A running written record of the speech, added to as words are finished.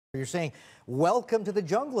You're saying, welcome to the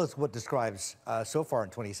jungle is what describes so far in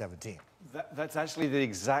 2017. That's actually the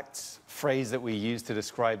exact phrase that we used to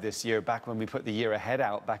describe this year back when we put the year ahead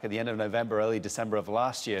out back at the end of November, early December of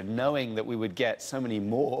last year, knowing that we would get so many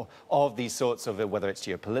more of these sorts of, whether it's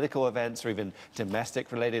geopolitical events or even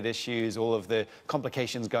domestic related issues, all of the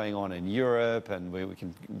complications going on in Europe, and we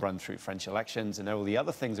can run through French elections and all the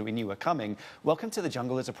other things that we knew were coming. Welcome to the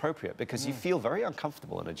jungle is appropriate because you feel very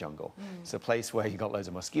uncomfortable in a jungle. It's a place where you've got loads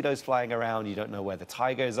of mosquitoes flying around, you don't know where the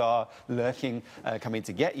tigers are lurking, coming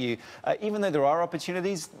to get you. Even though there are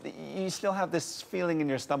opportunities, you still have this feeling in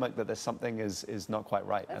your stomach that there's something is not quite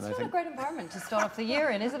right. It's not a great environment to start off the year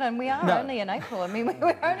in, is it? And we are only in April. I mean,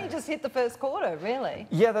 we've only just hit the first quarter, really.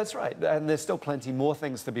 Yeah, that's right. And there's still plenty more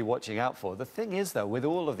things to be watching out for. The thing is, though, with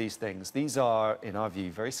all of these things, these are, in our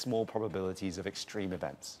view, very small probabilities of extreme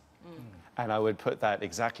events. And I would put that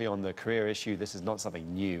exactly on the career issue. This is not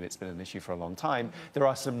something new. It's been an issue for a long time. There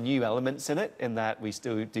are some new elements in it, in that we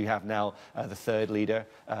still do have now the third leader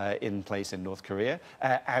in place in North Korea,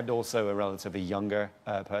 and also a relatively younger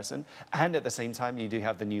person. And at the same time, you do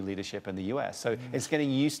have the new leadership in the US. So it's getting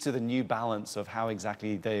used to the new balance of how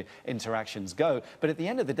exactly the interactions go. But at the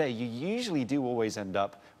end of the day, you usually do always end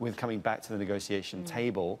up with coming back to the negotiation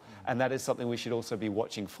table. And that is something we should also be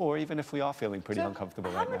watching for, even if we are feeling pretty uncomfortable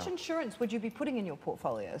right now. How much insurance would you be putting in your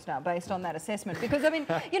portfolios now based on that assessment? Because I mean,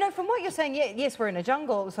 you know, from what you're saying, yes, we're in a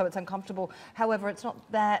jungle, so it's uncomfortable. However, it's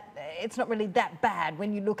not really that bad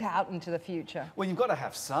when you look out into the future. Well, you've got to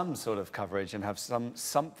have some sort of coverage and have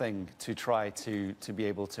something to try to be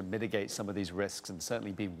able to mitigate some of these risks and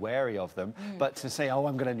certainly be wary of them. But to say, oh,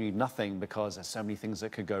 I'm going to do nothing because there's so many things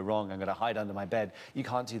that could go wrong, I'm going to hide under my bed, you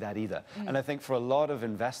can't do that either. And I think for a lot of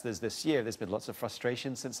investors this year, there's been lots of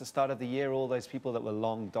frustration since the start of the year. All those people that were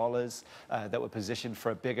long dollars, that were positioned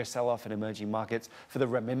for a bigger sell-off in emerging markets, for the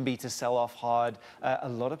renminbi to sell off hard. A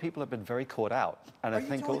lot of people have been very caught out. And I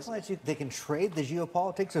think also they can trade the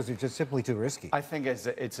geopolitics, or is it just simply too risky? I think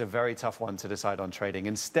it's a very tough one to decide on trading.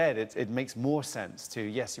 Instead, it makes more sense to,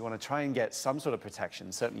 yes, you want to try and get some sort of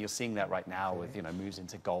protection. Certainly, you're seeing that right now with, you know, moves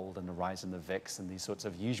into gold and the rise in the VIX and these sorts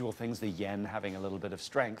of usual things, the yen having a little bit of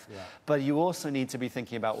strength. But you also need to be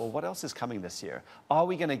thinking about, well, what else is coming this year? Are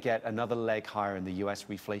we going to get another leg higher in the US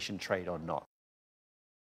reflation trade or not?